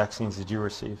 what vaccines did you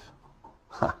receive?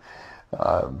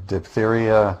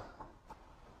 Diphtheria.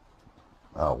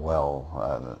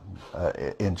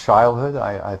 In childhood,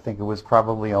 I think it was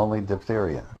probably only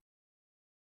diphtheria.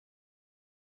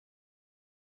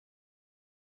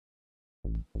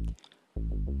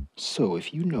 So,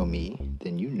 if you know me,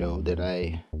 then you know that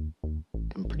I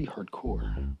am pretty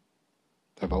hardcore.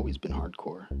 I've always been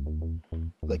hardcore.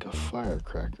 Like a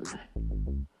firecracker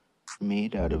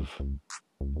made out of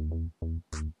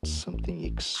something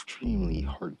extremely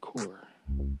hardcore.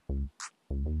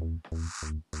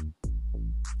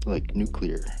 Like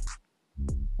nuclear.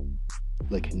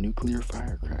 Like a nuclear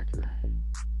firecracker.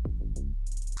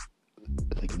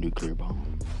 Like a nuclear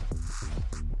bomb.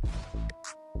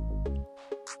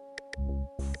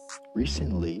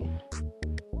 Recently,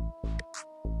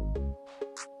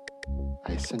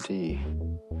 I sent a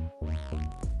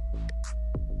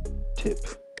tip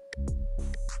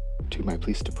to my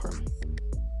police department.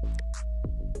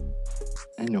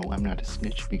 I know I'm not a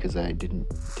snitch because I didn't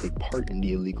take part in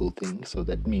the illegal thing, so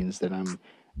that means that I'm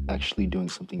actually doing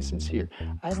something sincere.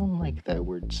 I don't like that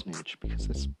word snitch because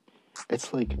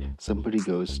it's like somebody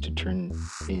goes to turn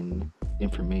in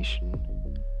information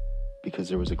because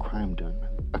there was a crime done.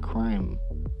 A crime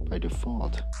by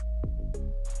default.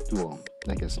 Well,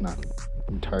 I guess not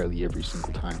entirely every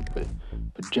single time, but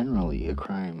generally a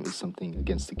crime is something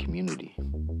against the community.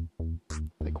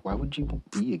 Like, why would you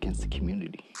be against the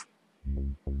community?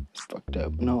 It's fucked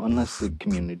up. No, unless the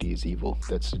community is evil.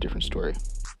 That's a different story.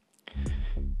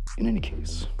 In any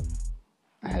case,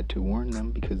 I had to warn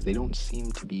them because they don't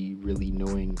seem to be really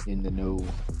knowing in the know.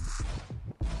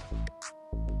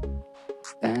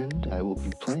 And I will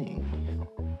be playing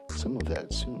some of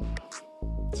that soon.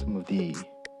 Some of the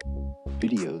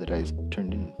video that I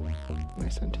turned in when I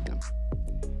sent to them.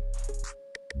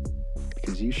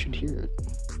 Because you should hear it.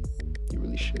 You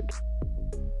really should.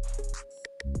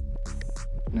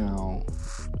 Now,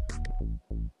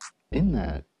 in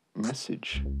that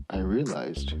message, I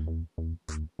realized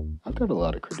I've got a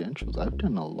lot of credentials. I've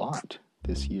done a lot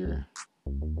this year.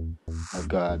 I've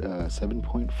got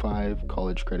 7.5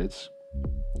 college credits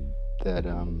that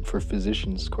for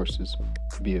physicians courses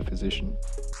to be a physician.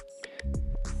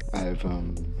 I've I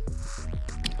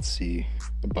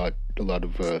bought a lot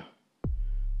of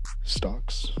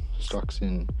stocks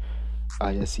in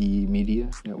ISE Media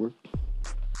Network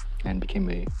and became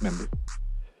a member,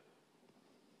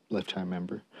 lifetime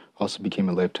member. Also became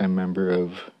a lifetime member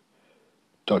of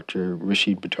Dr.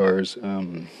 Rashid Buttar's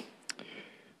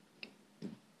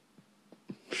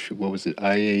what was it,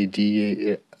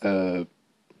 IAD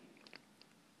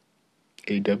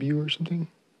AW or something?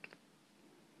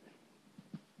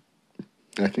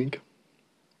 I think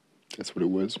that's what it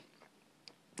was.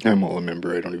 I'm all a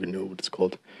member. I don't even know what it's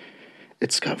called.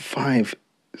 It's got 5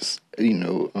 letter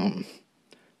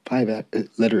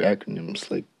acronyms.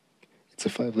 Like, it's a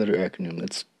 5-letter acronym.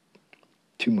 That's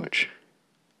too much.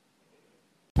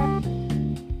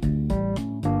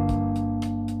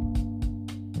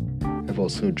 I've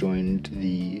also joined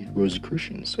the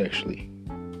Rosicrucians, actually,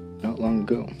 not long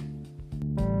ago.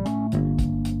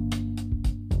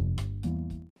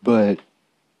 But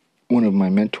one of my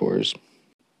mentors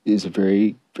is a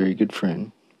very, very good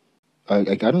friend.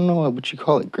 I don't know what you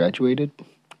call it, graduated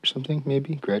or something,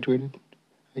 maybe? Graduated,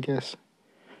 I guess.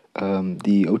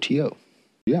 The OTO.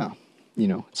 Yeah,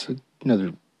 it's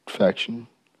another faction.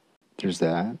 There's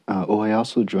that. I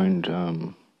also joined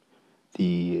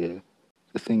the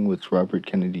thing with Robert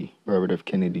F.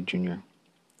 Kennedy Jr.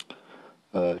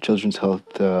 Children's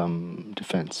Health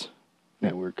Defense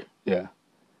Network. Yeah.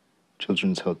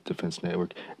 Children's Health Defense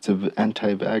Network. It's an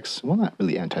anti-vax. Well, not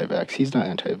really anti-vax. He's not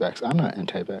anti-vax. I'm not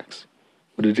anti-vax.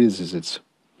 What it is it's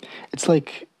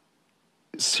like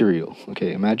cereal.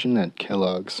 Okay, imagine that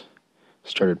Kellogg's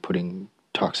started putting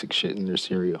toxic shit in their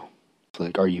cereal. It's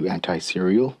like, are you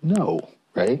anti-cereal? No,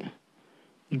 right?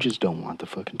 You just don't want the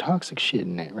fucking toxic shit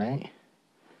in it, right?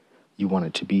 You want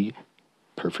it to be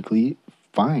perfectly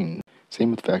fine. Same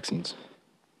with vaccines.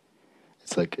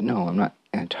 It's like, no, I'm not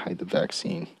anti the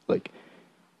vaccine. Like,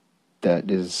 that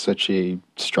is such a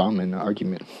strawman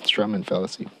argument, strawman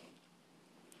fallacy.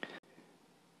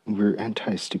 We're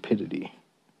anti-stupidity.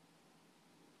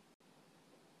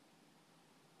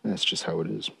 That's just how it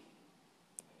is.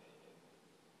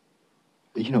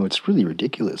 It's really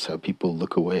ridiculous how people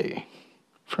look away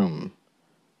from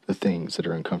the things that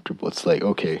are uncomfortable. It's like,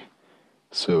 okay,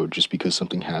 so just because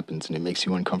something happens and it makes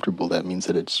you uncomfortable, that means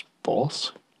that it's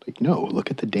false? Like, no,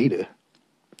 look at the data.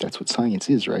 That's what science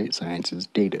is, right? Science is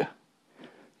data.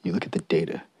 You look at the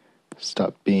data.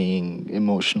 Stop being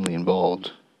emotionally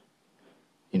involved.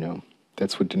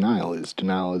 That's what denial is.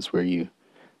 Denial is where you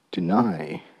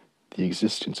deny the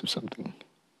existence of something. I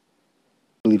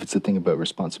believe it's a thing about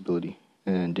responsibility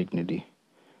and dignity.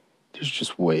 There's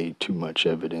just way too much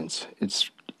evidence.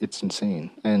 It's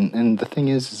insane. And the thing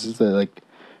is that, like,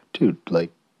 dude,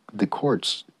 like, the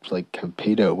courts, like, have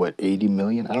paid out, what, 80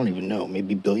 million? I don't even know,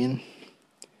 maybe billion?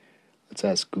 Let's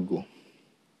ask Google.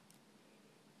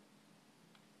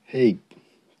 Hey,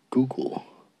 Google,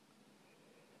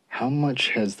 how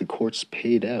much has the courts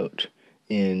paid out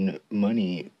in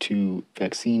money to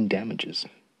vaccine damages?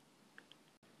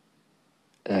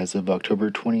 As of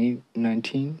October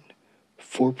 2019,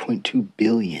 4.2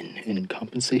 billion in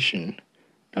compensation,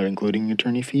 not including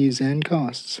attorney fees and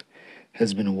costs,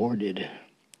 has been awarded.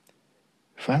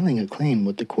 Filing a claim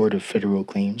with the Court of Federal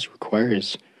Claims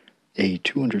requires a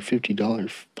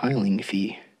 $250 filing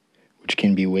fee, which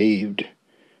can be waived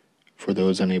for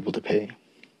those unable to pay.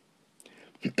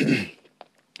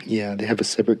 Yeah, they have a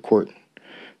separate court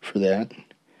for that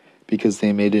because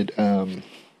they made it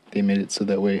so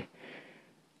that way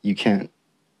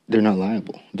they're not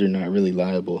liable. They're not really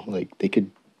liable. Like, they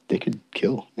could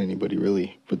kill anybody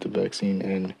really with the vaccine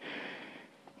and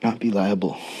not be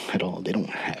liable at all. They don't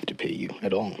have to pay you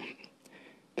at all.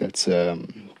 That's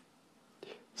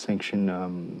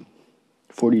Section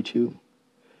 42,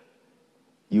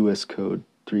 U.S. Code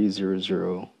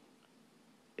 300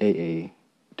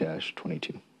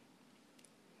 AA-22.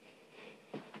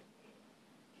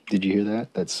 Did you hear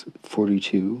that? That's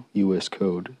 42 U.S.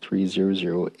 Code 300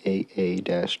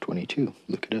 AA-22.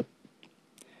 Look it up.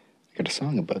 I got a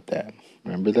song about that.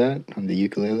 Remember that on the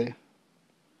ukulele?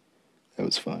 That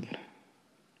was fun.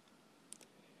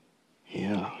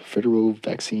 Yeah, federal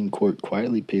vaccine court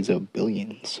quietly pays out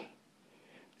billions.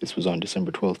 This was on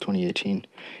December 12, 2018.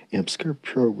 An obscure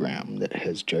program that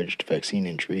has judged vaccine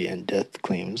injury and death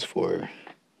claims for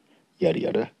yada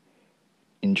yada.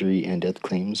 Injury and death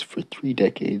claims for 3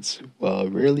 decades while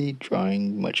rarely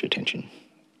drawing much attention.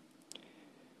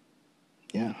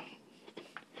 Yeah.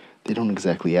 They don't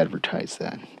exactly advertise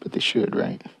that, but they should,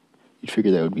 right? You'd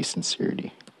figure that would be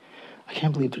sincerity. I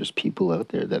can't believe there's people out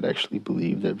there that actually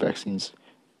believe that vaccines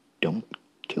don't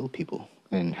kill people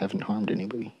and haven't harmed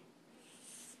anybody.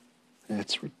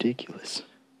 That's ridiculous.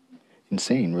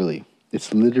 Insane, really.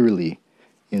 It's literally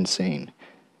insane.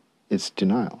 It's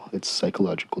denial. It's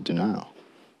psychological denial.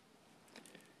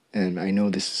 And I know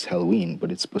this is Halloween,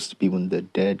 but it's supposed to be when the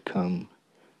dead come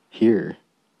here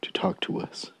to talk to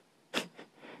us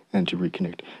and to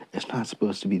reconnect. It's not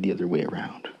supposed to be the other way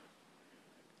around.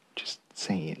 Just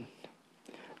saying.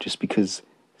 Just because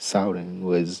Samhain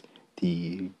was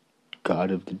the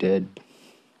god of the dead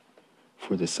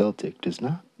for the Celtic does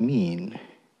not mean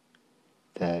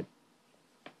that,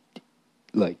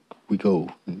 like, we go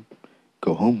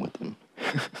home with him.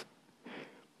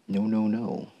 No, no,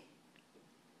 no.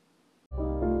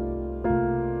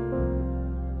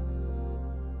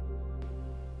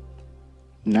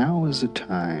 Now is a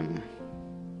time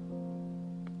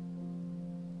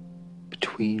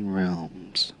between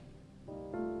realms.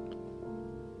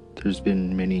 There's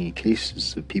been many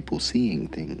cases of people seeing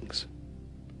things,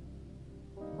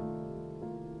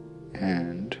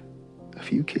 and a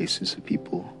few cases of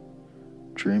people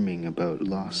dreaming about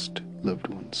lost loved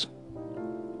ones.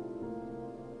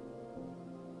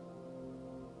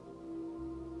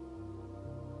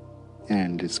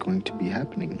 And it's going to be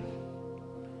happening.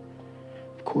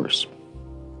 Of course.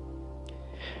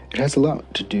 It has a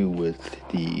lot to do with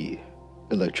the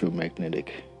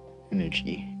electromagnetic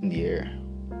energy in the air.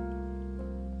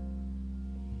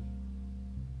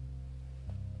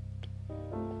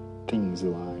 Things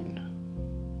align.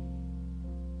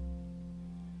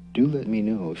 Do let me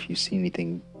know if you see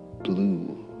anything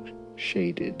blue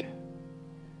shaded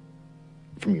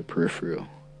from your peripheral.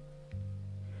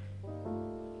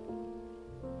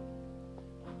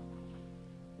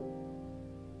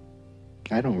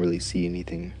 I don't really see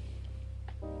anything.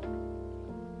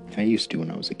 I used to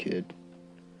when I was a kid.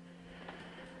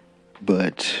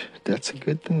 But that's a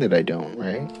good thing that I don't,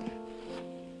 right?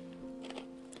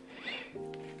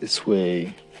 This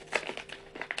way,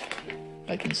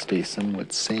 I can stay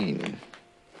somewhat sane.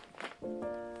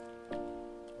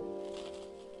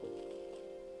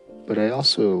 But I don't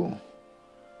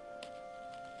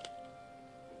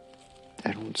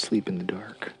sleep in the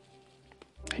dark.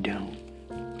 I don't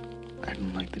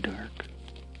like the dark.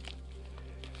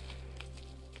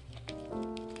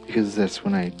 Because that's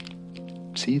when I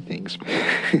see things.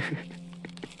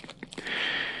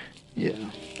 Yeah.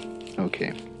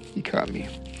 Okay. You caught me.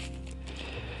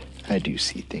 I do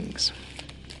see things.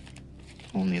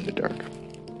 Only in the dark.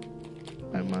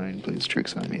 My mind plays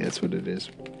tricks on me. That's what it is.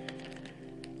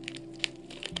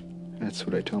 That's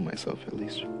what I tell myself, at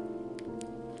least.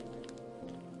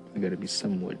 I gotta be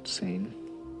somewhat sane.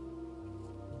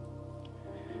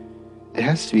 It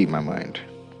has to be my mind.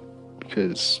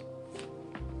 Because,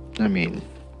 I mean,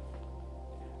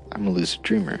 I'm a lucid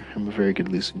dreamer. I'm a very good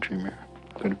lucid dreamer.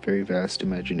 I've got a very vast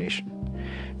imagination.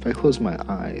 If I close my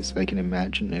eyes, I can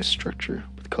imagine a structure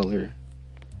with color,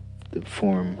 the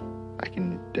form I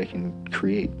can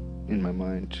create in my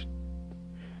mind.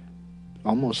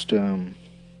 Almost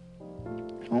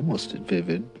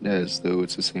vivid, as though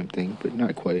it's the same thing, but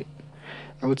not quite.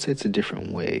 I would say it's a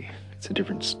different way. It's a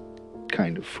different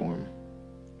kind of form.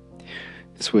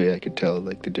 This way I could tell,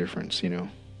 like, the difference, you know.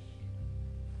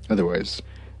 Otherwise,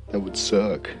 that would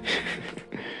suck.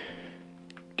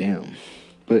 Damn.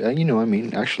 But, you know, I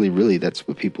mean, actually, really, that's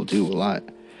what people do a lot.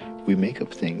 We make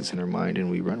up things in our mind and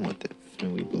we run with it.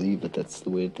 And we believe that that's the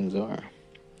way things are.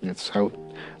 And that's how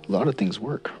a lot of things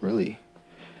work, really.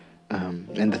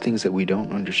 And the things that we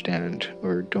don't understand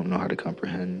or don't know how to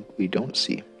comprehend, we don't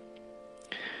see.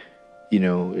 You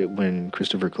know, when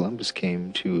Christopher Columbus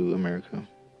came to America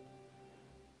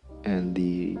and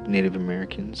the Native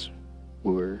Americans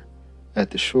were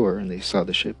at the shore and they saw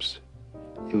the ships,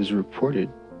 it was reported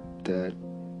that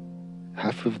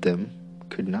half of them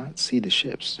could not see the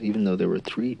ships, even though there were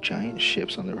 3 giant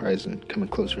ships on the horizon coming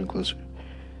closer and closer.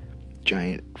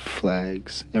 Giant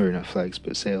flags, or not flags,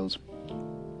 but sails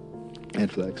and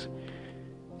flags.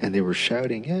 And they were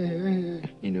shouting, hey, hey, hey,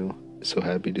 you know, so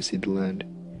happy to see the land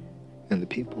and the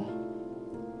people.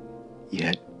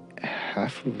 Yet,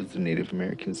 half of the Native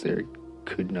Americans there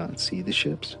could not see the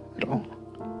ships at all.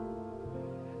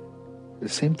 The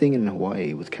same thing in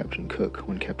Hawaii with Captain Cook.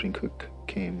 When Captain Cook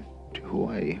came to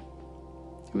Hawaii,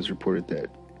 it was reported that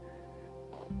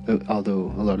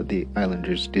although a lot of the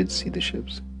islanders did see the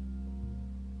ships,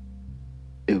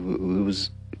 it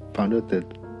was found out that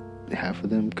half of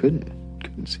them couldn't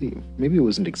see. Maybe it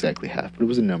wasn't exactly half, but it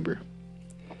was a number.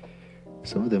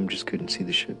 Some of them just couldn't see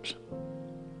the ships.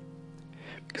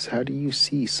 Because how do you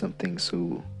see something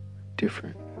so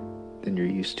different than you're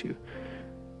used to?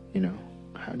 You know,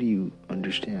 how do you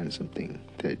understand something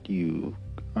that you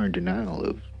are in denial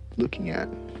of looking at?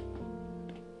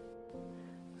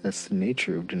 That's the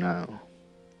nature of denial.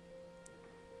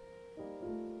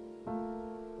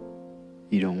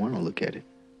 You don't want to look at it.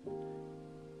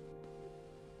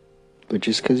 But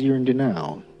just because you're in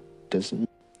denial doesn't mean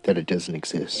that it doesn't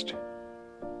exist.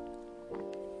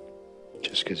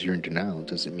 Just because you're in denial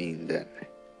doesn't mean that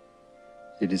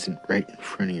it isn't right in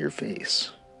front of your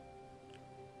face.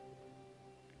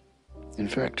 In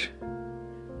fact,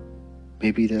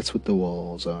 maybe that's what the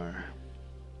walls are.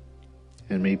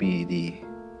 And maybe the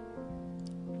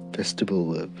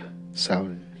festival of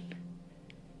Samhain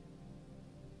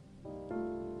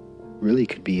really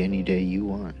could be any day you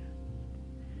want,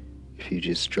 if you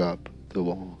just drop the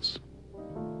walls.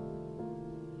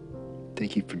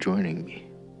 Thank you for joining me.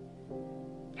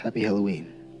 Happy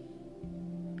Halloween.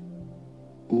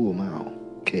 Uumau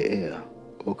ke ea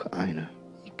o ka aina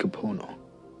I kapono.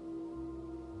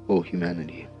 O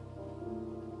humanity.